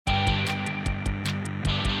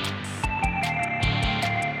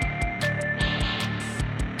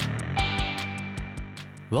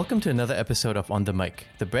Welcome to another episode of On the Mic,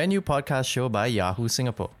 the brand new podcast show by Yahoo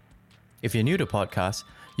Singapore. If you're new to podcasts,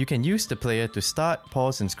 you can use the player to start,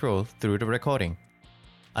 pause, and scroll through the recording.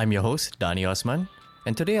 I'm your host, Dani Osman,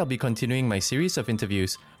 and today I'll be continuing my series of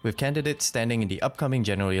interviews with candidates standing in the upcoming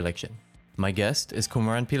general election. My guest is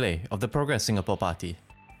Kumaran Pillai of the Progress Singapore Party.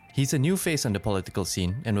 He's a new face on the political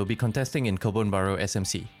scene and will be contesting in Kebun Baru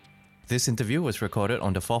SMC. This interview was recorded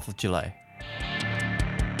on the 4th of July.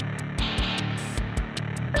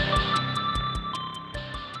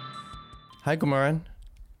 Hi, Kumaran.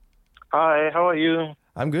 Hi, how are you?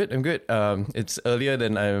 I'm good. It's earlier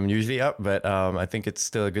than I'm usually up, but I think it's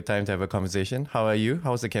still a good time to have a conversation. How are you?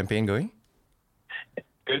 How's the campaign going?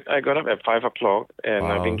 Good. I got up at 5 o'clock, and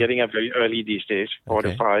Wow. I've been getting up very early these days, 4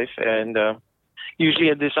 Okay. to 5. And usually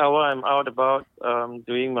at this hour, I'm out about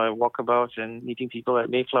doing my walkabouts and meeting people at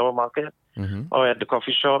Mayflower Market or at the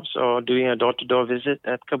coffee shops or doing a door-to-door visit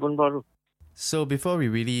at Kebun Baru. So before we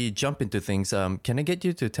really jump into things, can I get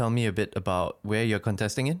you to tell me a bit about where you're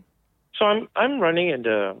contesting in? So I'm running in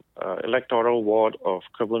the electoral ward of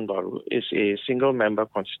Kebun Baru. It's a single-member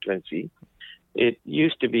constituency. It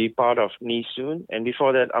used to be part of Nee Soon, and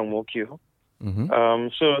before that, Ang Mo Kio.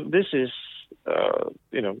 So this is,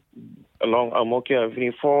 along Ang Mo Kio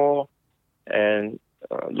Avenue 4 and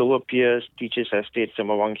Lower Pierce, Teachers Estate,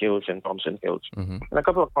 Sembawang Hills, and Thompson Hills, and a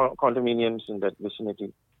couple of condominiums in that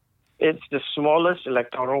vicinity. It's the smallest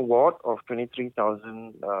electoral ward of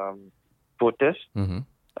 23,000 voters,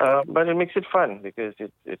 but it makes it fun because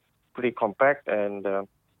it's pretty compact, and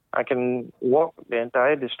I can walk the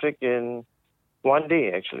entire district in one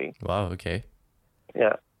day, actually. Wow, okay.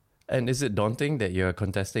 Yeah. And is it daunting that you're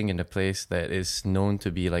contesting in a place that is known to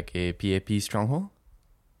be like a PAP stronghold?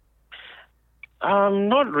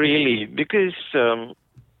 Not really, because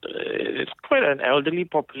it's quite an elderly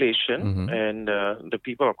population, and the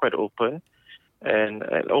people are quite open and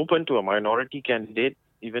open to a minority candidate,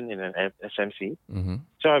 even in an SMC.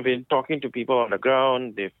 So I've been talking to people on the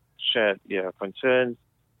ground. They've shared their concerns,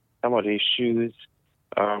 some of the issues.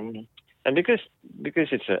 And because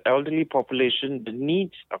it's an elderly population, the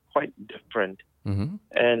needs are quite different.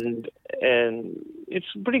 And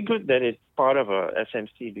it's pretty good that it's part of a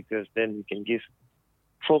SMC, because then we can give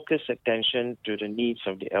focused attention to the needs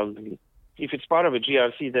of the elderly. If it's part of a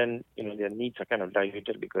GRC, then their needs are kind of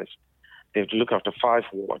diluted because they have to look after 5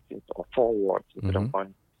 wards or 4 wards instead of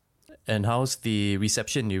 1. And how's the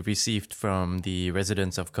reception you've received from the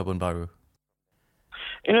residents of Kebun Baru?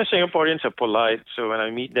 Singaporeans are polite, so when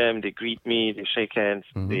I meet them, they greet me, they shake hands,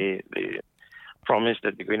 they promise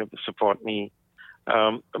that they're going to support me.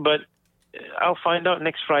 But I'll find out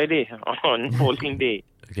next Friday on polling day.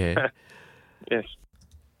 Okay. Yes.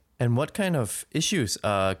 And what kind of issues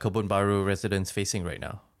are Kebun Baru residents facing right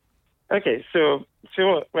now? Okay, so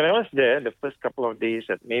when I was there, the first couple of days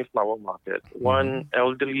at Mayflower Market, one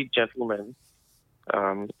elderly gentleman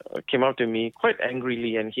came up to me quite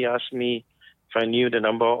angrily, and he asked me if I knew the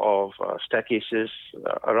number of staircases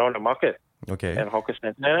around the market and hawker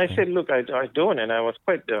center. And I said, look, I don't, and I was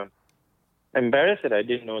quite embarrassed that I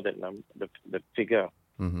didn't know that the figure.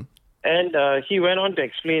 And he went on to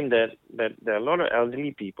explain that there are a lot of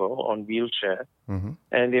elderly people on wheelchair,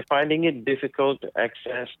 and they're finding it difficult to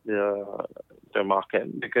access the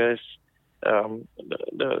market because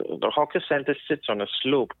the hawker center sits on a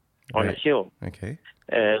slope, on a hill. Okay.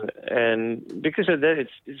 And because of that,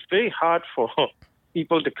 it's very hard for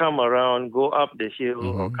people to come around, go up the hill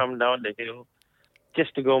or come down the hill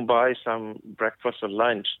just to go and buy some breakfast or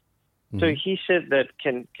lunch. So he said that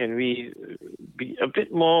can we be a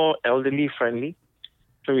bit more elderly friendly?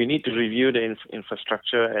 So we need to review the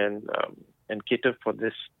infrastructure and cater for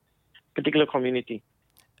this particular community.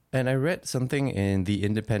 And I read something in The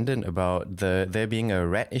Independent about there being a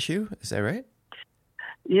rat issue. Is that right?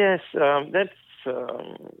 Yes, that's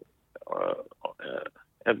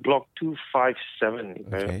at block 257,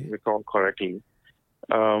 if I recall correctly.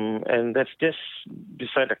 And that's just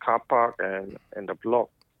beside the car park and the block.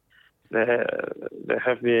 There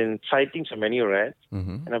have been sightings of many rats,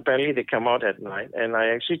 and apparently they come out at night. And I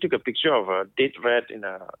actually took a picture of a dead rat in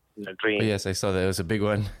a drain. Oh, yes, I saw that. It was a big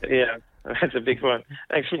one. Yeah, that's a big one,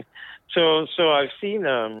 actually. So I've seen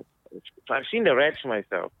the rats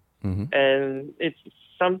myself, and it's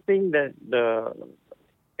something that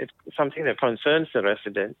concerns the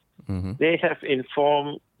residents. They have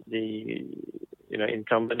informed the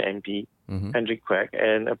incumbent MP Henry Quek,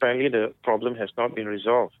 and apparently the problem has not been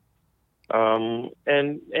resolved.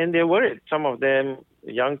 And they're worried. Some of them,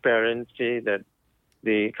 young parents, say that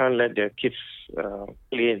they can't let their kids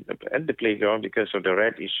play at the playground because of the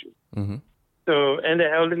rat issue. So, and the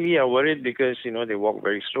elderly are worried because, they walk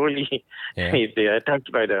very slowly. Yeah. If they are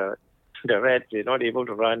attacked by the rats, they're not able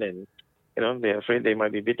to run, and, they're afraid they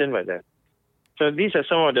might be bitten by that. So these are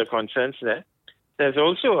some of the concerns there. There's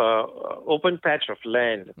also a open patch of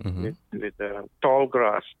land with tall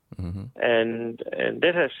grass, and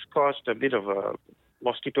that has caused a bit of a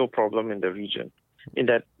mosquito problem in the region, in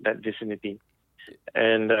that vicinity.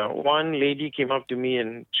 And one lady came up to me,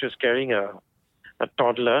 and she was carrying a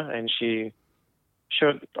toddler, and she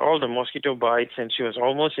showed all the mosquito bites, and she was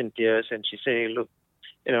almost in tears, and she said, "Look,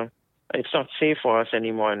 it's not safe for us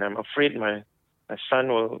anymore, and I'm afraid my son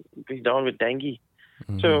will be down with dengue."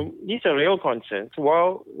 So these are real concerns.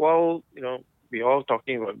 While we're all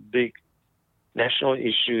talking about big national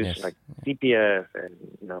issues like CPF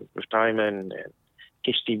and retirement and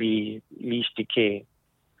HDB lease decay,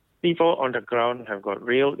 people on the ground have got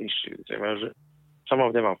real issues. Some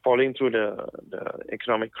of them are falling through the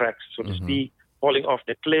economic cracks, so to speak, falling off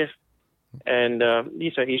the cliff, and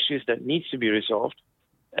these are issues that needs to be resolved.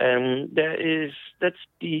 And that's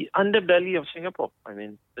the underbelly of Singapore. I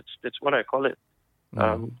mean, that's what I call it.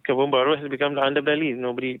 Kebun Baru has become the underbelly.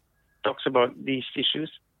 Nobody talks about these issues.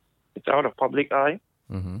 It's out of public eye,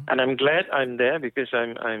 and I'm glad I'm there because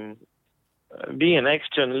I'm being an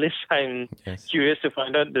ex-journalist. I'm curious to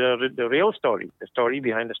find out the real story, the story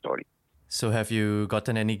behind the story. So, have you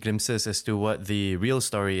gotten any glimpses as to what the real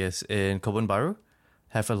story is in Kebun Baru?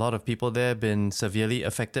 Have a lot of people there been severely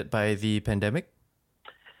affected by the pandemic?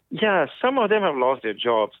 Yeah, some of them have lost their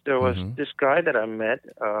jobs. There was this guy that I met.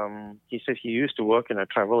 He said he used to work in a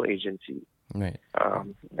travel agency. Right.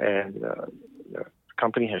 And the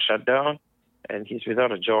company has shut down, and he's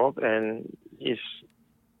without a job, and he's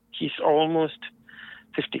almost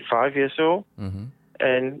 55 years old,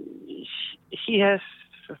 and he has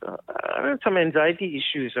some anxiety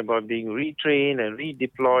issues about being retrained and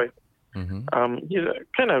redeployed. He's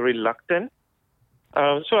kind of reluctant.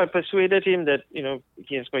 So I persuaded him that,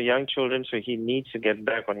 he has got young children, so he needs to get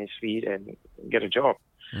back on his feet and get a job.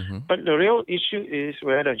 But the real issue is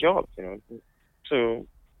where are the jobs, So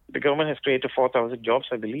the government has created 4,000 jobs,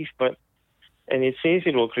 I believe, and it says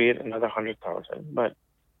it will create another 100,000, but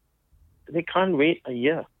they can't wait a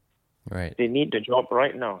year. Right. They need the job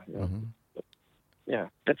right now. Yeah,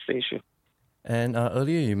 that's the issue. And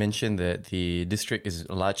earlier you mentioned that the district is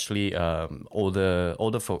largely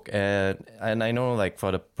older folk, and I know, like,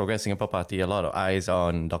 for the Progress Singapore Party, a lot of eyes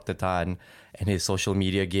on Dr. Tan and his social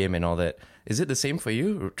media game and all that. Is it the same for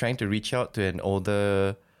you, trying to reach out to an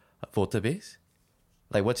older voter base?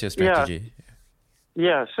 Like, what's your strategy?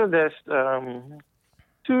 Yeah, so there's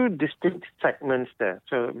two distinct segments there.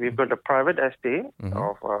 So we've got the private estate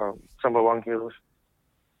of Sembawang Hills,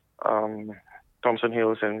 Thompson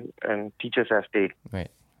Hills, and Teachers Estate.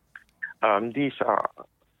 Right. These are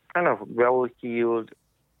kind of well-heeled,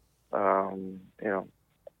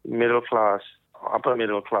 middle class, upper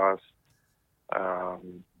middle class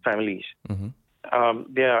families.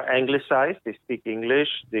 They are anglicized. They speak English.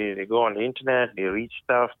 They go on the internet. They read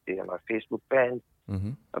stuff. They are Facebook fans.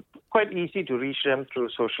 Quite easy to reach them through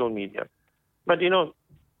social media. But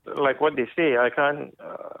like what they say, I can't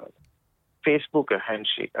Facebook a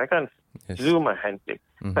handshake. I can't Zoom a handshake.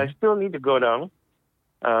 So I still need to go down.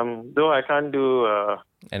 Though I can't do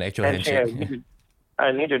an actual handshake.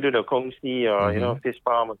 I need to do the kongsi or fist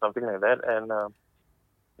palm or something like that,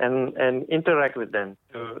 and interact with them.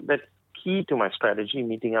 So that's key to my strategy,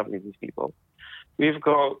 meeting up with these people. We've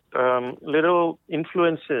got little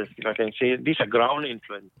influencers, if I can say. These are ground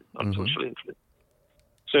influences, not social influence.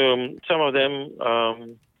 So some of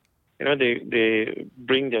them, they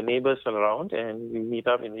bring their neighbors around, and we meet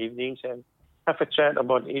up in the evenings and have a chat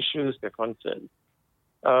about issues they're concerned.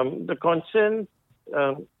 The concern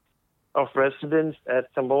of residents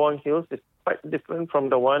at Sembawang Hills is quite different from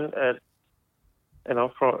the one at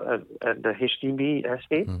the HDB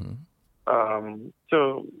estate.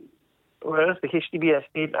 So whereas the HDB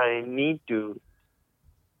estate, I need to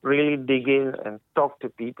really dig in and talk to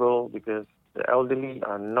people because the elderly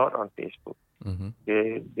are not on Facebook.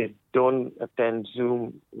 They don't attend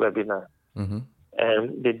Zoom webinar.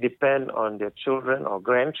 And they depend on their children or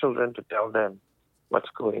grandchildren to tell them what's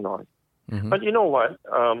going on. But you know what?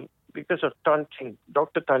 Because of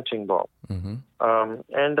Dr. Tan Cheng Bock,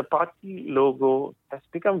 and the party logo has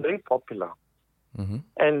become very popular.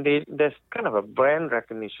 And there's kind of a brand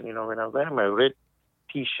recognition. When I wear my red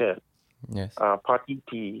T-shirt, party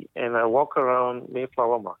tee, and I walk around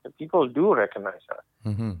Mayflower Market, people do recognize us.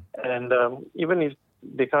 And even if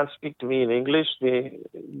they can't speak to me in English, they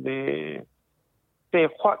say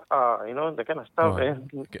what the kind of stuff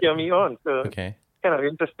and cheer me on. So it's kind of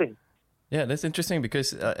interesting. Yeah, that's interesting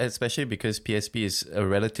because, especially because PSP is a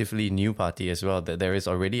relatively new party as well, that there is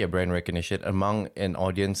already a brand recognition among an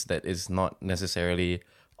audience that is not necessarily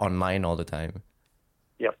online all the time.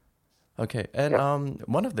 Yep. Okay, and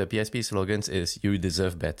one of the PSP slogans is "You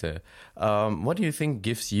deserve better." What do you think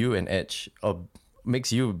gives you an edge or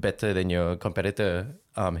makes you better than your competitor,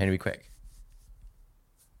 Henry Quek?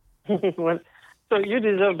 Well, so you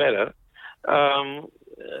deserve better.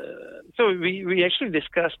 So we actually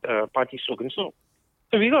discussed party slogan. So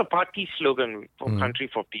we got a party slogan for country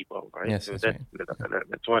for people, right? Yes, so that's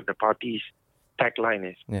that's what the party's tagline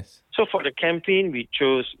is. Yes. So for the campaign, we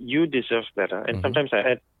chose "You deserve better," and sometimes I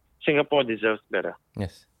add "Singapore deserves better."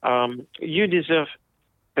 Yes. You deserve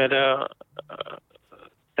better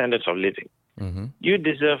standards of living. Mm-hmm. You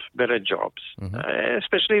deserve better jobs,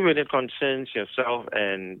 especially when it concerns yourself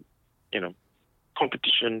and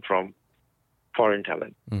competition from foreign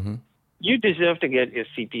talent. Mm-hmm. You deserve to get your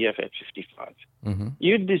CPF at 55. Mm-hmm.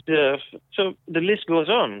 You deserve, so the list goes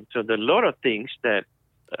on. So there are a lot of things that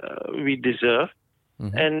we deserve,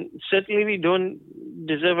 and certainly we don't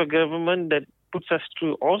deserve a government that puts us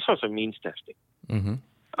through all sorts of means testing. Mm-hmm.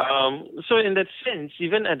 So in that sense,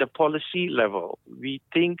 even at the policy level, we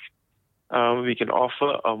think we can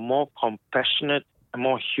offer a more compassionate, a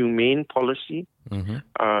more humane policy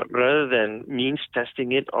rather than means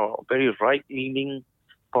testing it or very right-leaning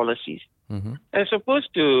policies. As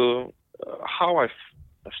opposed to how I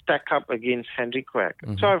stack up against Henry Quek.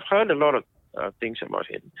 So I've heard a lot of things about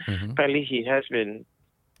him. Apparently he has been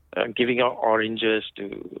giving out oranges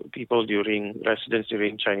to people residents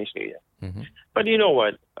during Chinese New Year. But you know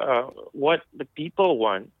what? What the people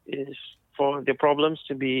want is for their problems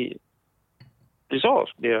to be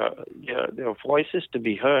resolved, their voices to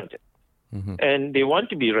be heard. And they want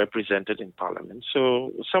to be represented in Parliament.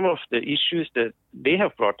 So some of the issues that they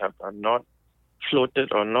have brought up are not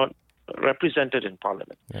floated or not represented in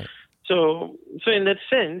Parliament. Right. So in that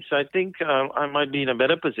sense, I think I might be in a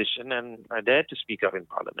better position, and I dare to speak up in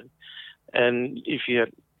Parliament. And if you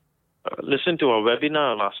had listened to our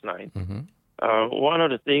webinar last night, one of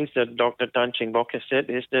the things that Dr. Tan Cheng Bock has said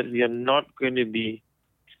is that we are not going to be,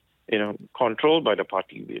 controlled by the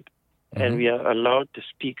party whip, and we are allowed to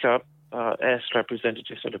speak up as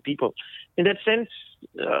representatives of the people. In that sense,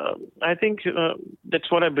 I think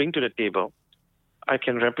that's what I bring to the table. I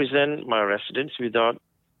can represent my residents without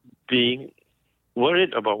being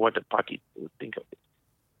worried about what the party would think of it.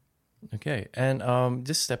 Okay, and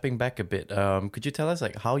just stepping back a bit, could you tell us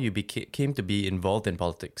how you came to be involved in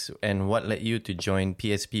politics and what led you to join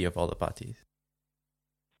PSP of all the parties?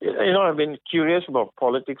 I've been curious about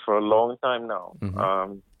politics for a long time now.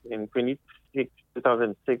 In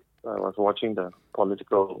 2006, I was watching the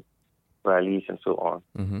political rallies and so on.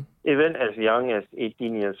 Even as young as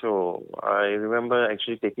 18 years old, I remember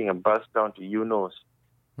actually taking a bus down to Eunos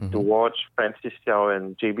to watch Francis Seow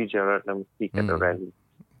and J.B. Jeyaretnam speak at the rally.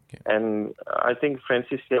 Okay. And I think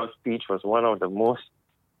Francis Seow's speech was one of the most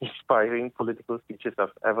inspiring political speeches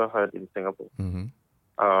I've ever heard in Singapore.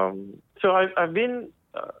 So I've been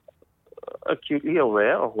acutely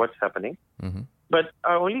aware of what's happening. But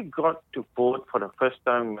I only got to vote for the first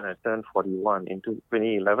time when I turned 41 in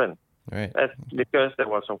 2011. Right. That's because there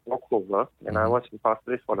was a walkover, and I was in Pasir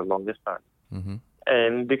Ris for the longest time.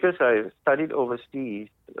 And because I studied overseas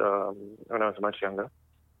when I was much younger,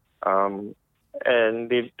 and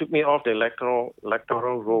they took me off the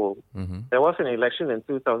electoral roll. There was an election in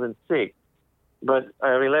 2006, but I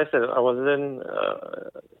realized that I wasn't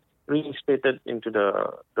reinstated into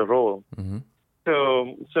the role.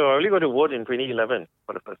 So I only got to vote in 2011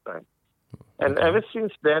 for the first time. And ever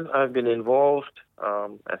since then, I've been involved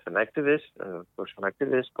as an activist, social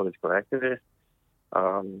activist, political activist.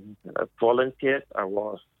 I volunteered. I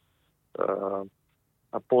was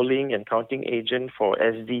a polling and counting agent for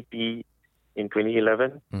SDP in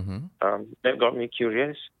 2011. That got me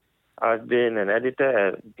curious. I've been an editor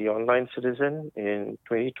at The Online Citizen in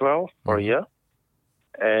 2012 for a year.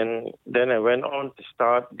 And then I went on to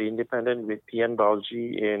start The Independent with PN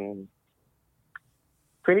Balji in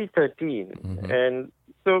 2013. And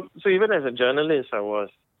so even as a journalist, I was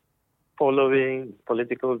following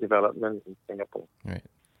political development in Singapore. Right.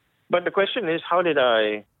 But the question is, how did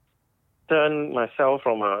I turn myself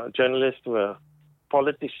from a journalist to a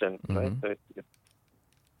politician? Right? So it's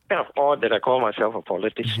kind of odd that I call myself a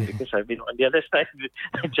politician because I've been on the other side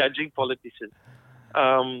judging politicians.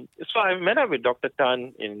 So I met up with Dr.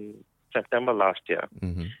 Tan in September last year,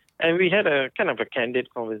 and we had a kind of a candid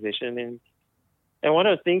conversation. And one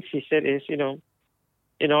of the things he said is,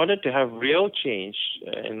 in order to have real change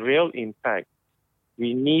and real impact,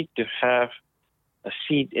 we need to have a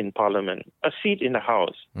seat in Parliament, a seat in the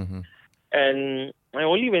House. And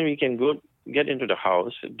only when we can get into the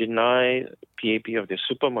House, deny PAP of the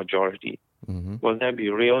supermajority, will there be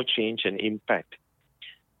real change and impact.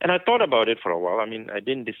 And I thought about it for a while. I mean, I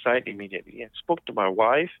didn't decide immediately. I spoke to my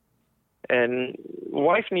wife, and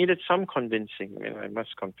wife needed some convincing, I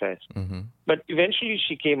must confess. But eventually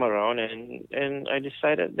she came around, and I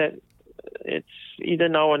decided that it's either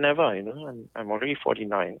now or never. I'm already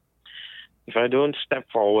 49. If I don't step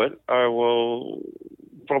forward, I will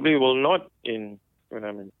not when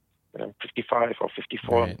I'm 55 or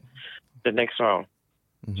 54, right, the next round.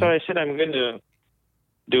 So I said I'm going to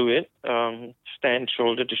do it, stand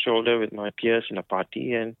shoulder to shoulder with my peers in the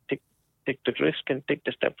party, and take the risk and take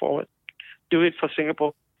the step forward. Do it for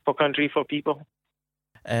Singapore, for country, for people.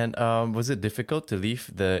 And was it difficult to leave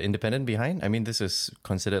the Independent behind? I mean, this is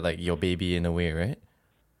considered like your baby in a way, right?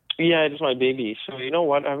 Yeah, it's my baby. So you know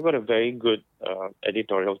what? I've got a very good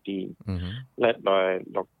editorial team led by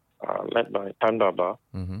Tan Baba,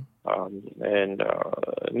 and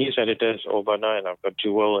news editors Obana, and I've got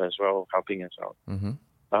Jewel as well helping us out.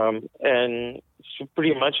 And so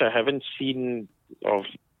pretty much I haven't seen of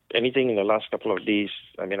anything in the last couple of days.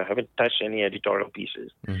 I mean, I haven't touched any editorial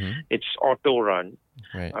pieces. It's auto-run,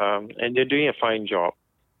 right, and they're doing a fine job.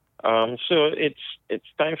 So it's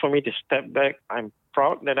time for me to step back. I'm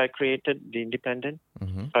proud that I created The Independent,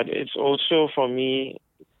 but it's also for me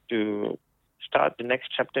to start the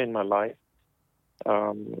next chapter in my life.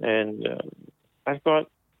 I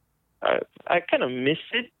kind of miss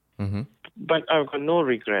it, but I've got no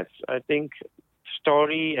regrets. I think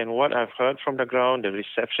story and what I've heard from the ground, the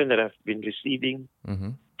reception that I've been receiving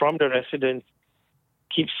from the residents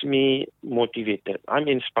keeps me motivated. I'm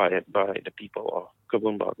inspired by the people of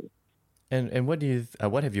Kebun Baru. And what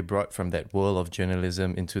have you brought from that world of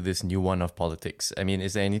journalism into this new one of politics? I mean,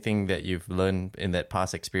 is there anything that you've learned in that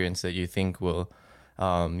past experience that you think will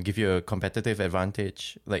give you a competitive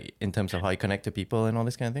advantage, like in terms of how you connect to people and all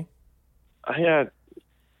this kind of thing? Yeah,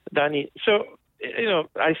 Danny. So,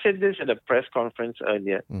 I said this at a press conference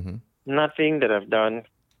earlier. Nothing that I've done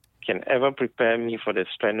can ever prepare me for the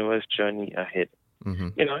strenuous journey ahead.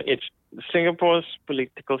 It's Singapore's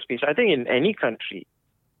political space. I think in any country,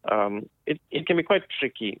 it can be quite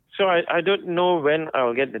tricky. So I don't know when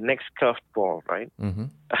I'll get the next curved ball, right?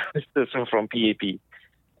 So from PAP.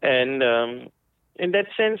 And in that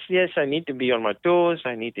sense, yes, I need to be on my toes.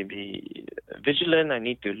 I need to be vigilant. I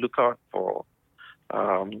need to look out for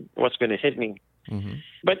what's going to hit me.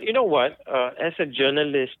 But you know what? As a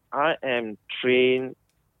journalist, I am trained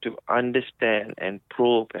to understand and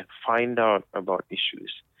probe and find out about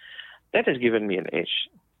issues. That has given me an edge.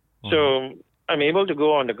 So I'm able to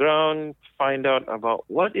go on the ground, find out about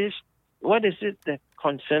what is it that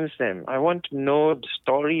concerns them. I want to know the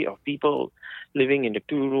story of people living in the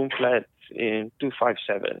 2-room flats in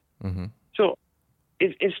 257. So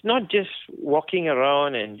it's not just walking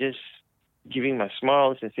around and just giving my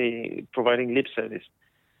smiles and providing lip service.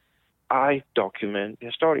 I document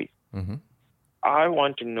their story. I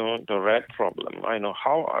want to know the rat problem. I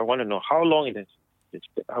want to know how long it is.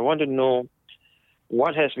 I want to know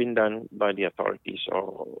what has been done by the authorities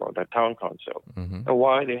or the town council, and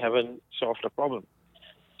why they haven't solved the problem.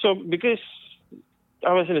 So because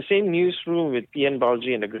I was in the same newsroom with P.N.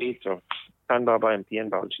 Balji and the greats of Tan Baba and P.N.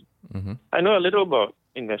 Balji, I know a little about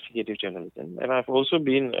investigative journalism, and I've also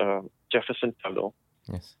been a Jefferson Fellow.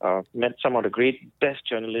 Yes. Met some of the best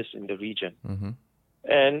journalists in the region.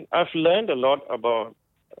 And I've learned a lot about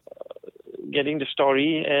getting the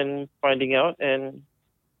story and finding out. And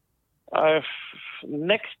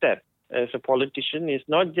next step as a politician is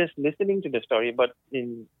not just listening to the story, but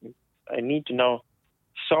I need to now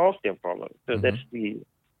solve their problem. So that's the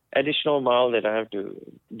additional mile that I have to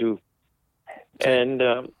do. And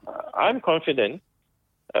I'm confident,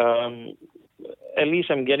 at least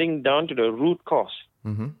I'm getting down to the root cause.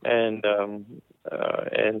 And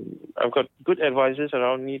I've got good advisors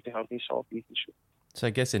around me to help me solve these issues. So I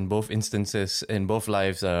guess in both instances, in both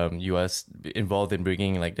lives, you are involved in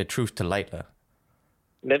bringing like the truth to light.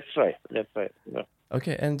 That's right. Yeah.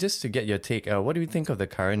 Okay, and just to get your take, what do you think of the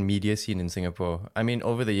current media scene in Singapore? I mean,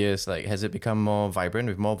 over the years, has it become more vibrant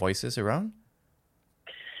with more voices around?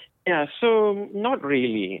 Yeah, so not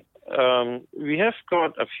really. We have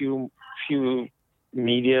got a few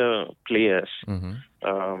media players.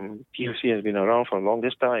 POC has been around for the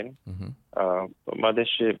longest time.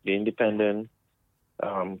 Mothership, The Independent,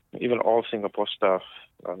 even All Singapore stuff,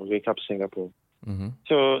 Wake Up Singapore.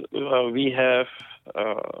 So we have,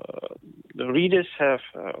 the readers have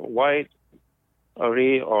a wide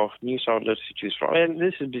array of news outlets to choose from. And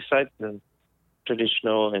this is besides the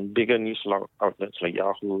traditional and bigger news outlets like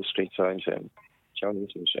Yahoo, Straits Times, and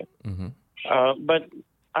commercialization. But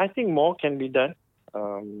I think more can be done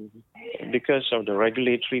because of the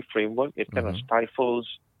regulatory framework. It kind of stifles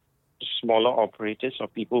smaller operators or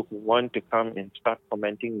people who want to come and start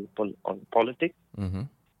commenting on politics. And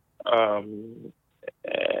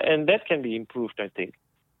that can be improved, I think.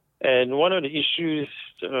 And one of the issues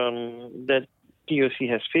that TOC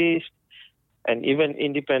has faced, and even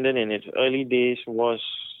Independent in its early days, was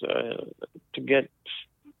to get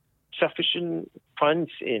sufficient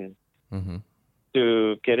funds in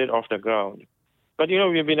to get it off the ground. But,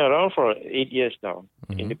 we've been around for 8 years now,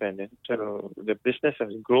 Independent. So the business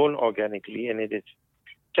has grown organically and it is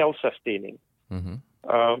self-sustaining.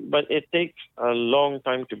 But it takes a long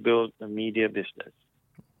time to build a media business.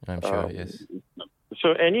 I'm sure, yes.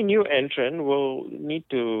 So any new entrant will need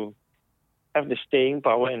to have the staying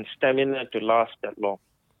power and stamina to last that long.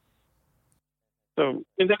 So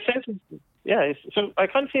in that sense, so I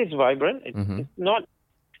can't say it's vibrant. It's not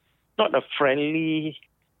a friendly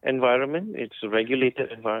environment. It's a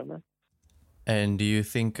regulated environment. And do you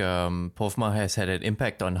think POFMA has had an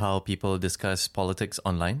impact on how people discuss politics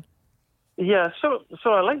online? Yeah, so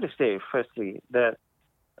I'd like to say, firstly, that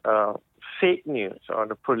fake news or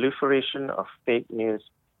the proliferation of fake news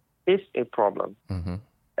is a problem.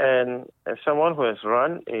 And as someone who has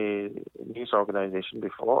run a news organization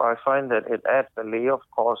before, I find that it adds a layer of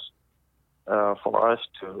cost for us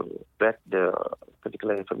to vet the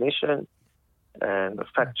particular information and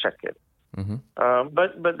fact check it.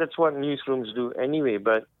 But that's what newsrooms do anyway.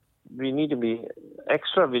 But we need to be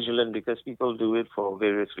extra vigilant because people do it for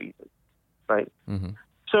various reasons, right?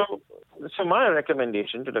 So my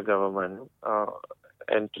recommendation to the government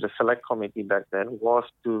and to the select committee back then was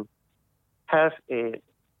to have a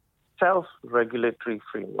self-regulatory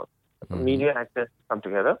framework. Media actors come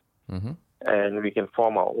together and we can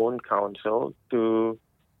form our own council to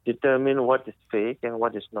determine what is fake and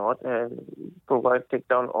what is not and provide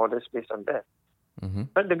takedown orders based on that.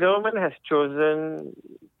 But the government has chosen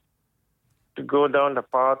to go down the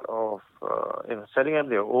path of setting up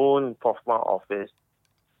their own POFMA office.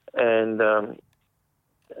 And,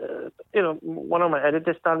 one of my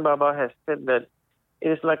editors, Tan Baba, has said that it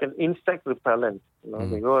is like an insect repellent.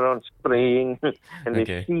 They go around spraying and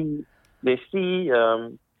they see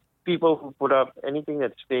people who put up anything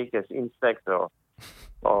that's fake as insects or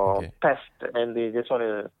pests, and they just want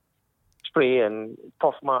to spray and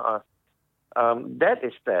POFMA us. That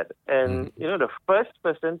is sad. And, the first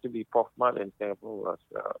person to be POFMA in Singapore was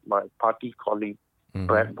my party colleague,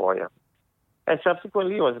 Brad Boyer. And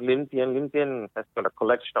subsequently was Lim Tian. Lim Tian has got a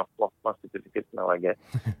collection of POFMA certificates now, I guess.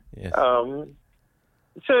 Yes.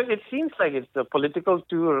 So it seems like it's a political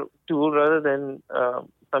tool rather than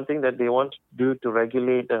something that they want to do to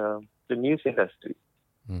regulate the news industry.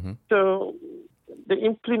 So the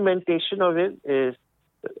implementation of it is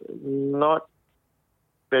not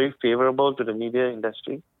very favorable to the media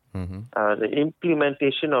industry. The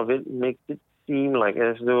implementation of it makes it seem like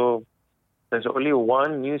as though there's only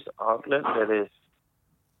one news outlet that is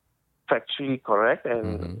factually correct,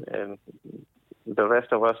 and the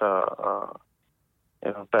rest of us are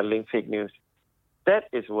peddling fake news. That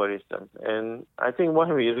is worrisome. And I think what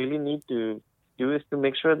we really need to do is to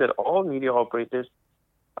make sure that all media operators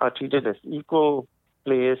are treated as equal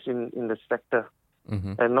players in the sector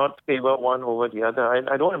and not favor one over the other.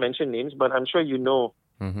 I don't want to mention names, but I'm sure you know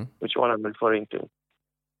which one I'm referring to.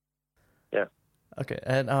 Yeah. Okay,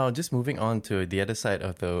 and just moving on to the other side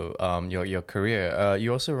of the your career,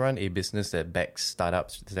 you also run a business that backs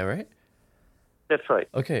startups. Is that right? That's right.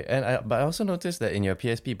 Okay, and but I also noticed that in your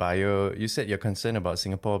PSP bio, you said you're concerned about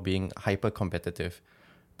Singapore being hyper-competitive.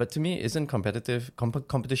 But to me, isn't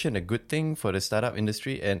competition a good thing for the startup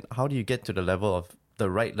industry? And how do you get to the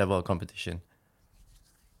right level of competition?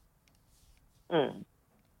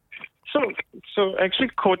 So actually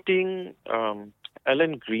quoting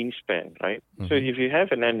Alan Greenspan, right? So if you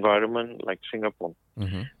have an environment like Singapore,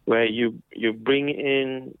 where you bring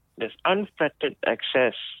in this unfettered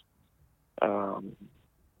access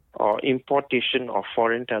or importation of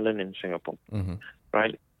foreign talent in Singapore,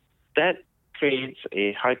 right? That creates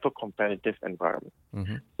a hyper-competitive environment.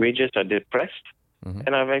 Wages are depressed.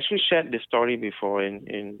 And I've actually shared this story before.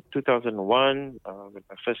 In 2001, when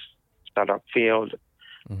my first startup failed,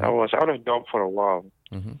 I was out of job for a while.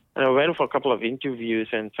 And I went for a couple of interviews,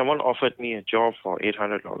 and someone offered me a job for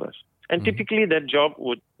 $800. And typically that job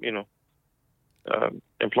would,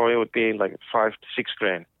 employer would pay like $5,000 to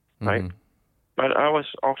 $6,000, right? But I was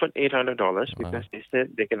offered $800 because they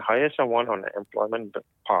said they can hire someone on an employment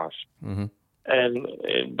pass. And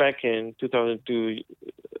back in 2002,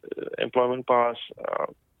 employment pass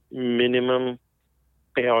minimum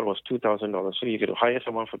payout was $2,000. So you could hire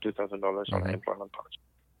someone for $2,000 on an employment policy.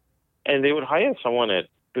 And they would hire someone at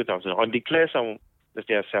 $2,000 or declare some that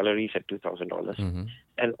their salaries at $2,000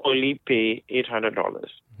 and only pay $800.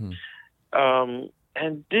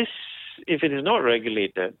 And this, if it is not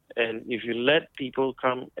regulated, and if you let people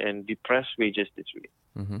come and depress wages this way,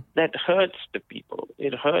 that hurts the people.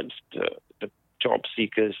 It hurts the job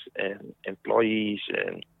seekers and employees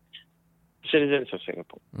and citizens of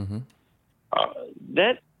Singapore.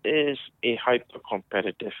 That is a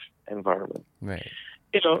hyper-competitive environment. Right.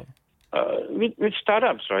 With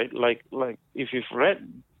startups, right? Like if you've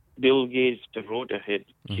read Bill Gates' The Road Ahead,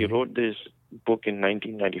 he wrote this book in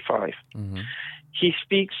 1995. He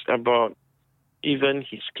speaks about even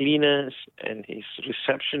his cleaners and his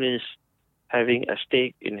receptionists having a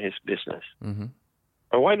stake in his business.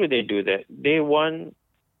 Why do they do that? They want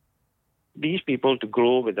these people to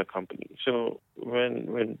grow with the company. So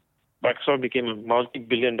when Microsoft became a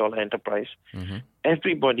multi-billion-dollar enterprise,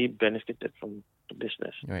 everybody benefited from the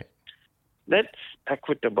business. Right. That's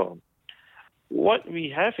equitable. What we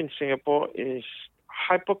have in Singapore is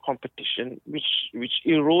hyper competition, which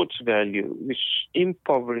erodes value, which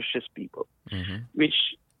impoverishes people, which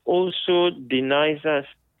also denies us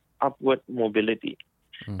upward mobility.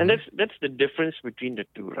 And that's the difference between the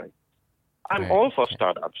two, right? I'm all for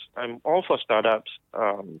startups.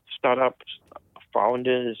 Startups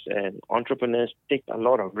founders and entrepreneurs take a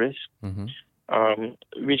lot of risk,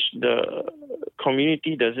 which the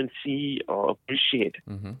community doesn't see or appreciate.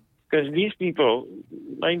 Because these people,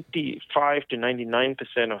 95 to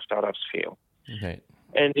 99% of startups fail. Right.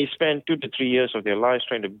 And they spend 2 to 3 years of their lives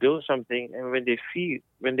trying to build something, and when they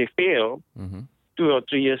fail, 2 or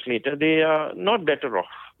 3 years later, they are not better off.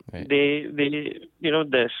 Right. They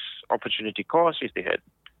there's opportunity cost. If they had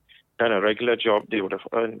done a regular job, they would have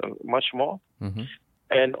earned much more.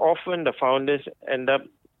 And often the founders end up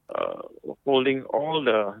holding all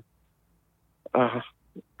the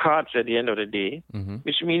cards at the end of the day,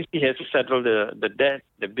 which means he has to settle the debt,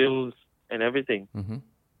 the bills, and everything.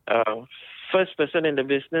 First person in the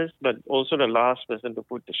business, but also the last person to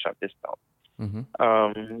put the shutters down.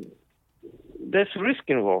 There's risk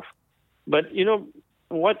involved. But,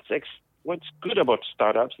 what's good about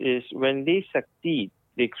startups is when they succeed,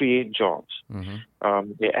 they create jobs.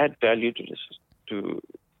 They add value to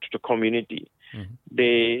the community.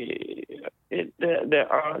 There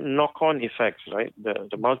are knock-on effects, right?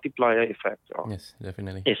 The multiplier effects of yes,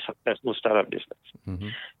 definitely. a successful startup business.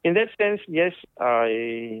 In that sense, yes,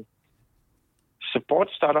 I support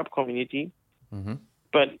startup community,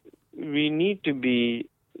 but we need to be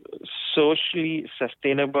socially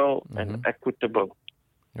sustainable and equitable,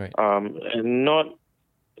 right? And not,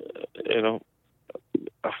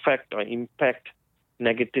 affect or impact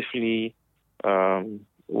negatively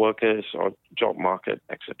workers or job market,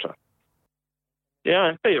 etc. Yeah,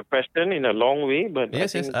 answer your question in a long way, but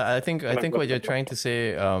yes. I think what you're trying to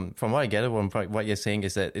say, from what I gather from what you're saying,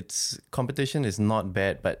 is that competition is not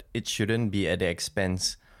bad, but it shouldn't be at the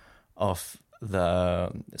expense of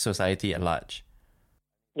the society at large.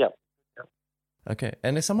 Yeah. Okay,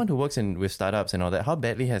 and as someone who works with startups and all that, how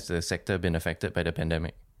badly has the sector been affected by the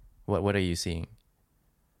pandemic? What are you seeing?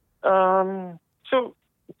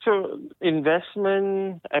 So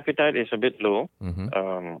investment appetite is a bit low.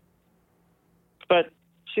 But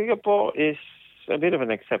Singapore is a bit of an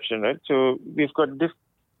exception, right? So we've got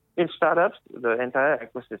in startups, the entire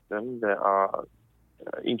ecosystem. There are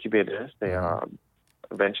incubators, there are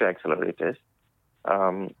venture accelerators.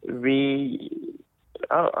 I'm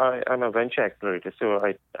a venture accelerator, so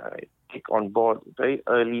I take on board very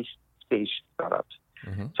early stage startups.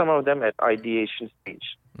 Some of them at ideation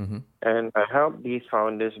stage, and I help these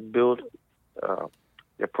founders build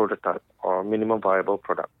their prototype or minimum viable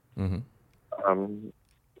product.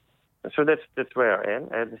 So that's where I am.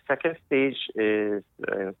 And the second stage is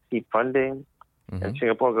seed funding, and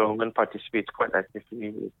Singapore government participates quite actively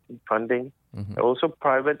with seed funding. Also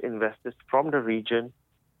private investors from the region,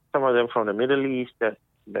 some of them from the Middle East that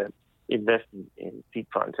invest in seed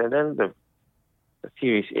funds. And then the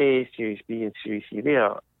Series A, Series B, and Series C, they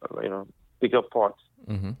are bigger pots,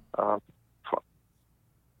 for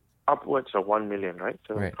upwards of 1 million, right?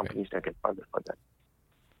 So companies that get funded for that.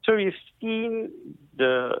 So we've seen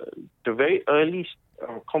the very early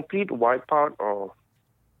complete wipeout of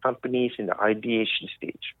companies in the ideation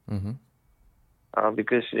stage,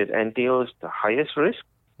 because it entails the highest risk.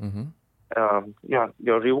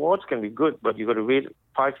 Your rewards can be good, but you got to wait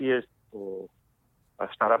 5 years for a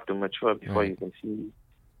startup to mature before you can see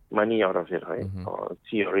money out of it, right? Or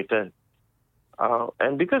see a return.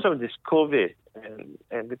 And because of this COVID,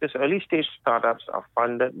 and because early stage startups are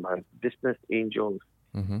funded by business angels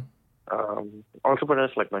Mm-hmm.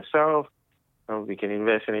 Entrepreneurs like myself, we can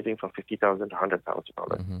invest anything from $50,000 to $100,000.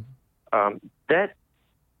 Mm-hmm. That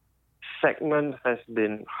segment has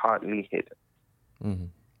been hardly hit. Mm-hmm.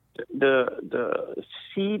 The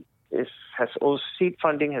seed seed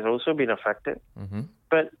funding has also been affected, Mm-hmm.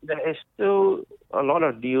 but there is still a lot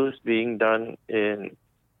of deals being done in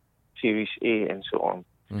Series A and so on.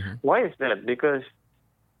 Mm-hmm. Why is that? Because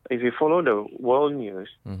if you follow the world news,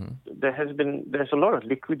 Mm-hmm. there's a lot of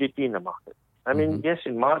liquidity in the market. I mean, Mm-hmm. yes,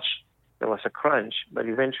 in March there was a crunch, but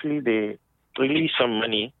eventually they released some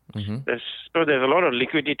money. Mm-hmm. So there's a lot of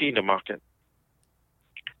liquidity in the market.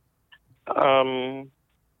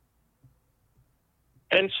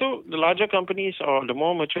 And so the larger companies or the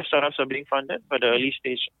more mature startups are being funded, but the early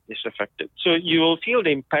stage is affected. So you will feel the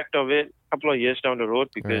impact of it a couple of years down the road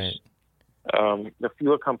because the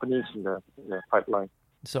fewer companies in the pipeline.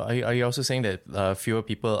 So are you also saying that fewer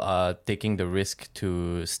people are taking the risk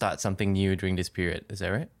to start something new during this period? Is that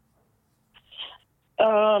right?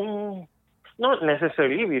 Not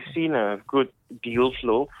necessarily. We've seen a good deal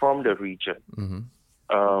flow from the region. Mm-hmm.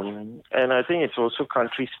 And I think it's also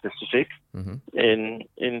country specific. Mm-hmm.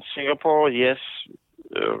 In Singapore, yes,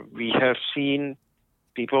 we have seen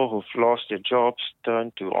people who've lost their jobs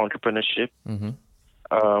turn to entrepreneurship. Mm-hmm.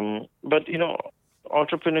 But,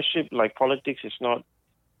 entrepreneurship, like politics, is not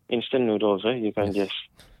instant noodles. You can just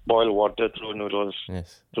boil water, throw noodles,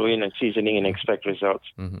 throw in a seasoning and expect results.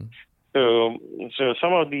 Mm-hmm. So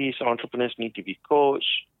some of these entrepreneurs need to be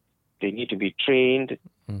coached. They need to be trained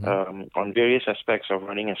on various aspects of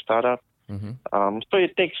running a startup. Mm-hmm. So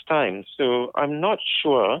it takes time. So I'm not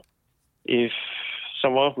sure if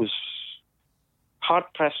someone who's hard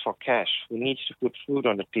pressed for cash, who needs to put food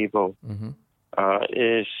on the table, mm-hmm.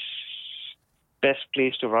 Is best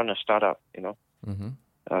place to run a startup. Mm-hmm.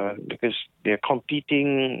 Because they're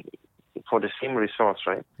competing for the same resource,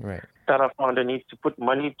 right? Right. Startup founder needs to put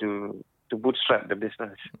money to bootstrap the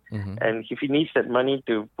business. Mm-hmm. And if he needs that money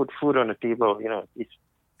to put food on the table, he's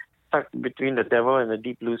stuck between the devil and the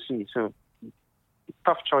deep blue sea. So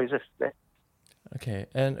tough choices there. Okay.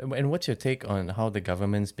 And what's your take on how the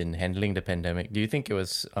government's been handling the pandemic? Do you think it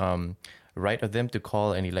was right of them to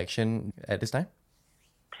call an election at this time?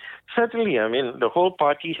 Certainly. I mean, the whole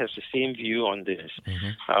party has the same view on this.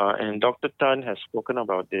 Mm-hmm. And Dr. Tan has spoken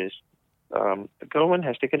about this. The government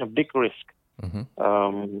has taken a big risk.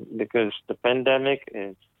 Mm-hmm. Because the pandemic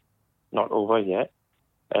is not over yet.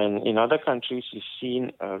 And in other countries, you've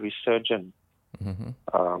seen a resurgence. Mm-hmm.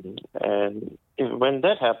 And when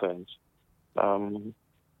that happens, the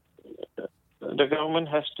government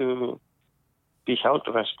has to be held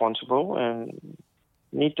responsible and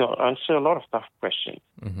need to answer a lot of tough questions.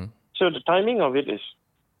 Mm-hmm. So the timing of it is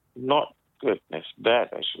not good. It's bad,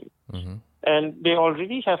 actually. Mm-hmm. And they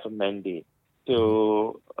already have a mandate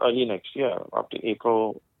till early next year, up to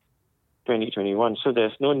April 2021. So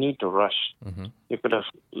there's no need to rush. Mm-hmm. You could have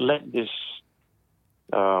let this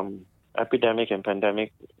epidemic and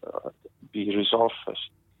pandemic be resolved first.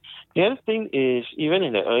 The other thing is, even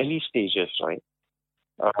in the early stages, right,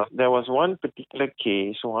 there was one particular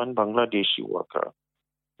case, one Bangladeshi worker.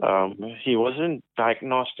 He wasn't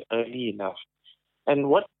diagnosed early enough. And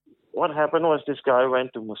what happened was this guy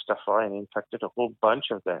went to Mustafa and infected a whole bunch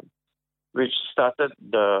of them, which started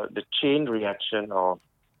the chain reaction of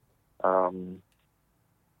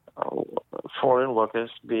foreign workers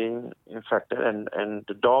being infected and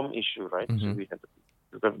the dorm issue, right? Mm-hmm. So we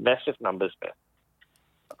had massive numbers there.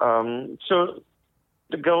 So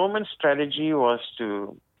the government strategy was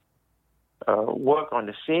to work on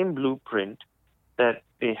the same blueprint that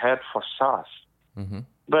they had for SARS. Mm-hmm.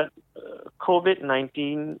 But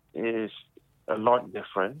COVID-19 is a lot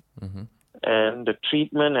different. Mm-hmm. And the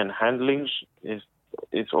treatment and handling is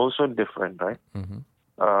also different, right? Mm-hmm.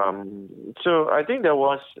 So I think there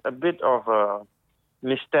was a bit of a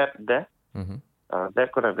misstep there. Mm-hmm.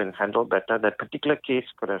 That could have been handled better. That particular case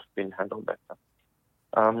could have been handled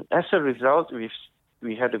better. As a result,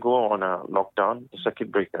 we had to go on a lockdown, a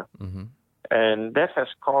circuit breaker. Mm-hmm. And that has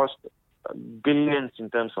caused billions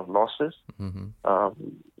in terms of losses, mm-hmm.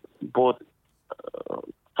 Both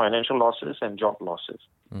financial losses and job losses.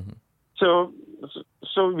 Mm-hmm. So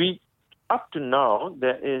we, up to now,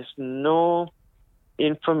 there is no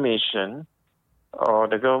information, or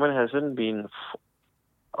the government hasn't been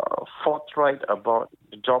forthright about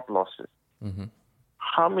the job losses. Mm-hmm.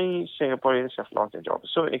 How many Singaporeans have lost their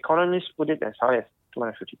jobs? So economists put it as high as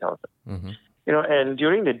 250,000. Mm-hmm. And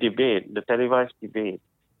during the debate, the televised debate,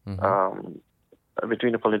 mm-hmm.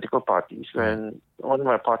 Between the political parties, when one of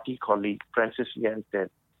my party colleagues, Francis Yan, said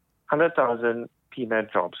 100,000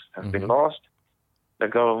 PMED jobs have mm-hmm. been lost. The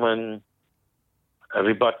government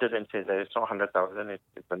rebutted and said that it's not 100,000,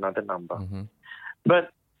 it's another number. Mm-hmm.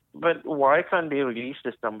 But why can't they release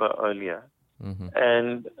this number earlier? Mm-hmm.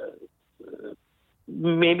 And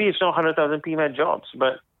maybe it's not 100,000 PMAT jobs,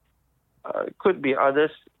 but it could be other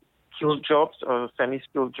skilled jobs or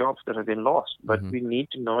semi-skilled jobs that have been lost. But we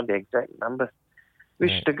need to know the exact numbers,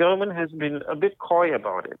 which the government has been a bit coy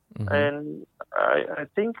about it. Mm-hmm. And I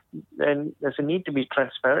think then there's a need to be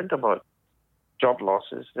transparent about job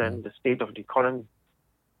losses and the state of the economy.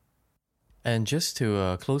 And just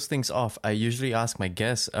to close things off, I usually ask my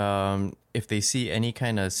guests if they see any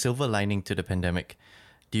kind of silver lining to the pandemic.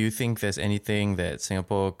 Do you think there's anything that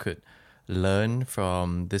Singapore could learn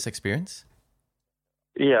from this experience?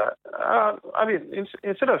 Yeah. I mean,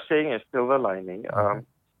 instead of saying a silver lining,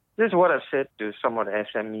 this is what I've said to some of the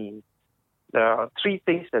SMEs. There are three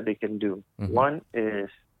things that they can do. Mm-hmm. One is,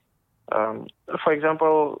 for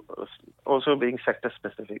example, also being sector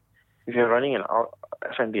specific. If you're running an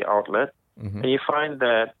F&B outlet, and you find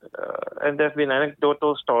that, and there have been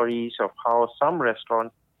anecdotal stories of how some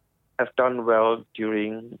restaurants have done well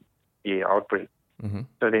during the outbreak. Mm-hmm.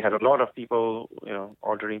 So they had a lot of people,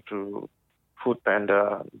 ordering through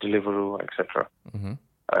Foodpanda, Deliveroo, etc.,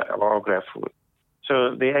 or GrabFood.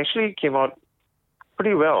 So they actually came out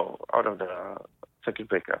pretty well out of the circuit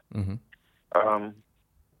breaker. Mm-hmm.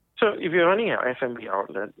 So if you're running an F&B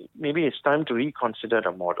outlet, maybe it's time to reconsider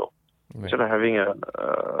the model. Right. Instead of having a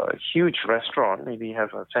huge restaurant, maybe you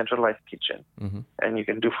have a centralized kitchen, and you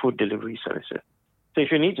can do food delivery services. So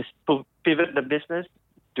if you need to pivot the business,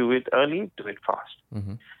 do it early, do it fast.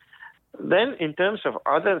 Mm-hmm. Then in terms of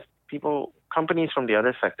other people, companies from the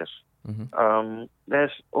other sectors,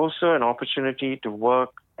 there's also an opportunity to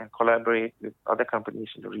work and collaborate with other companies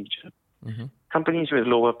in the region, companies with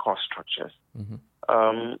lower cost structures.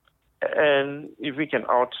 And if we can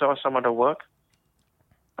outsource some of the work,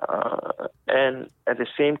 and at the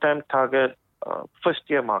same time target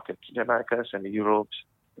first-tier markets, the Americas and the Europes,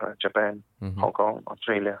 Japan, Hong Kong,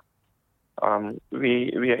 Australia,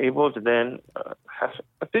 we are able to then have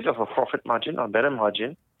a bit of a profit margin or better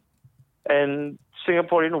margin, and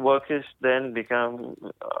Singaporean workers then become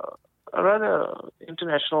rather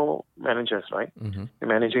international managers, right? They're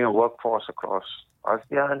managing a workforce across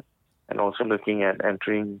ASEAN and also looking at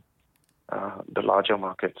entering the larger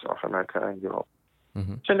markets of America and Europe.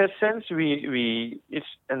 So in that sense, it's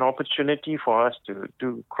an opportunity for us to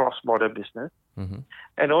do cross-border business.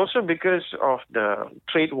 And also because of the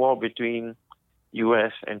trade war between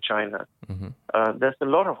US and China, there's a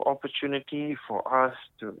lot of opportunity for us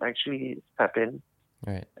to actually step in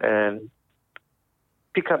and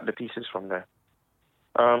pick up the pieces from there.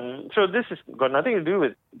 So this has got nothing to do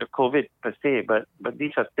with the COVID per se, but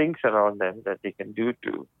these are things around them that they can do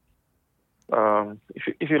to,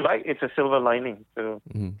 if you like, it's a silver lining. So,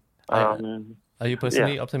 are you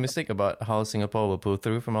personally optimistic about how Singapore will pull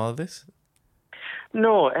through from all of this?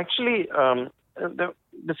 No, actually,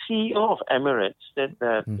 the CEO of Emirates said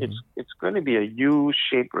that it's going to be a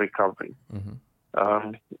U-shaped recovery.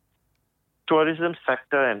 Tourism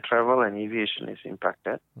sector and travel and aviation is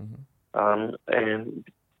impacted, and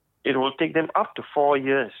it will take them up to 4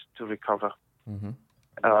 years to recover.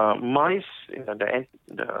 MICE, the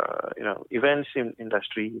events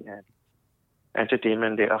industry and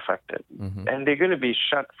entertainment, they are affected, and they're going to be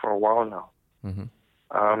shut for a while now.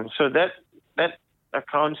 So that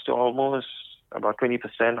accounts to almost about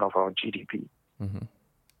 20% of our GDP.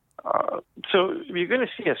 So we're going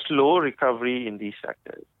to see a slow recovery in these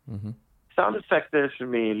sectors. Some sectors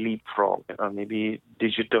may leapfrog, maybe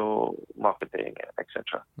digital marketing,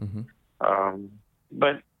 etc.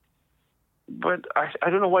 But I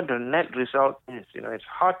don't know what the net result is. It's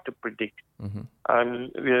hard to predict.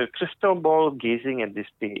 We're crystal ball gazing at this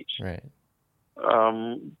stage. Right.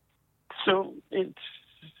 So it's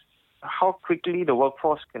how quickly the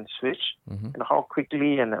workforce can switch, and how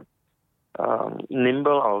quickly and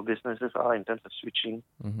nimble our businesses are in terms of switching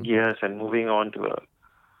gears and moving on to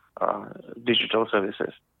digital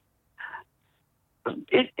services.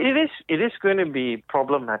 It is going to be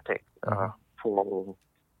problematic for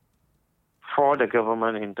the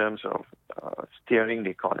government in terms of steering the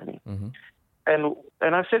economy. And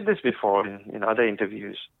I've said this before in other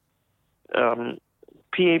interviews.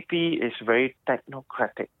 PAP is very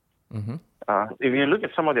technocratic. If you look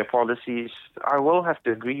at some of their policies, I will have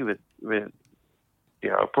to agree with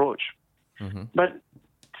their approach. But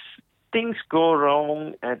things go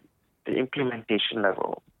wrong at the implementation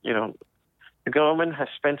level. The government has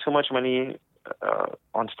spent so much money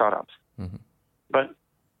on startups, but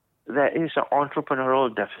there is an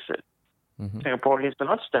entrepreneurial deficit. Singaporeans are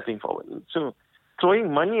not stepping forward. So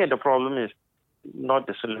throwing money at the problem is not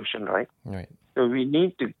the solution, right? Right. So we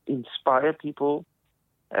need to inspire people,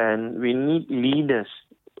 and we need leaders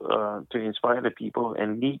to inspire the people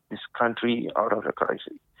and lead this country out of the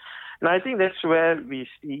crisis. And I think that's where we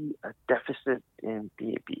see a deficit in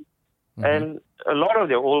PAP. Mm-hmm. And a lot of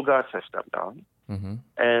the old guards have stepped down, mm-hmm.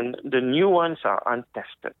 and the new ones are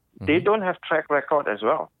untested. Mm-hmm. They don't have track record as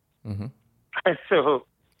well. Mm-hmm. And so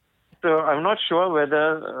I'm not sure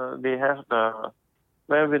whether they have the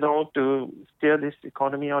wherewithal to steer this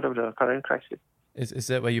economy out of the current crisis. Is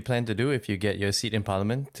that what you plan to do if you get your seat in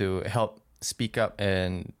Parliament, to help speak up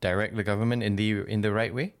and direct the government in the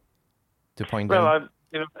right way, to point them?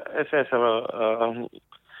 As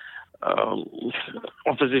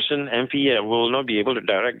opposition MP, I will not be able to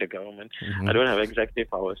direct the government. Mm-hmm. I don't have executive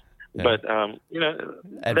powers. Yeah. But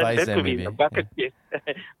advise that could be a bucket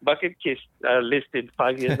case listed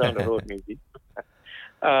 5 years down the road, maybe.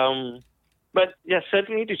 But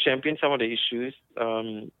certainly to champion some of the issues.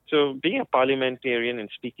 So being a parliamentarian and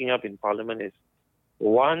speaking up in Parliament is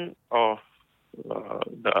one of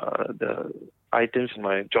the items in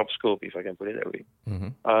my job scope, if I can put it that way.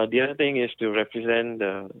 Mm-hmm. The other thing is to represent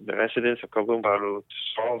the residents of Kebun Baru to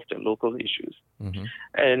solve the local issues. Mm-hmm.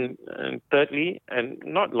 And thirdly, and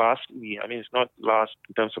not lastly, it's not last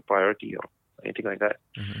in terms of priority or anything like that,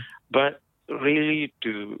 mm-hmm. but really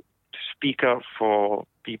to speak up for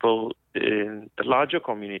people in the larger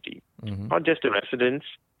community, mm-hmm. not just the residents,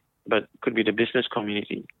 but could be the business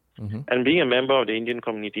community. Mm-hmm. And being a member of the Indian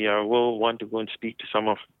community, I will want to go and speak to some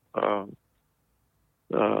of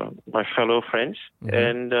my fellow friends, mm-hmm.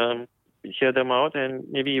 and hear them out and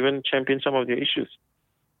maybe even champion some of their issues.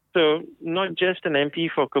 So not just an MP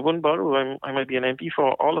for Kebun Baru, I might be an MP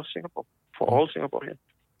for all of Singapore, for all Singaporeans.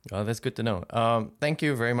 Well, that's good to know. Thank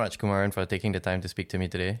you very much, Kumaran, for taking the time to speak to me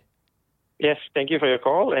today. Yes, thank you for your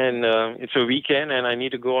call. And it's a weekend and I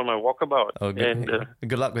need to go on my walkabout. Oh, good. And,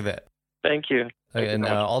 good luck with that. Thank you. And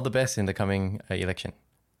all the best in the coming election.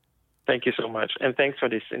 Thank you so much. And thanks for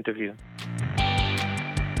this interview.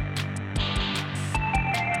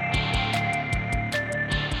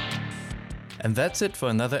 And that's it for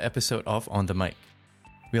another episode of On the Mic.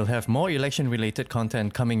 We'll have more election-related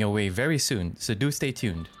content coming your way very soon, so do stay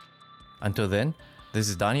tuned. Until then, this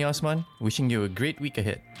is Dani Osman, wishing you a great week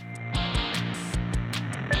ahead.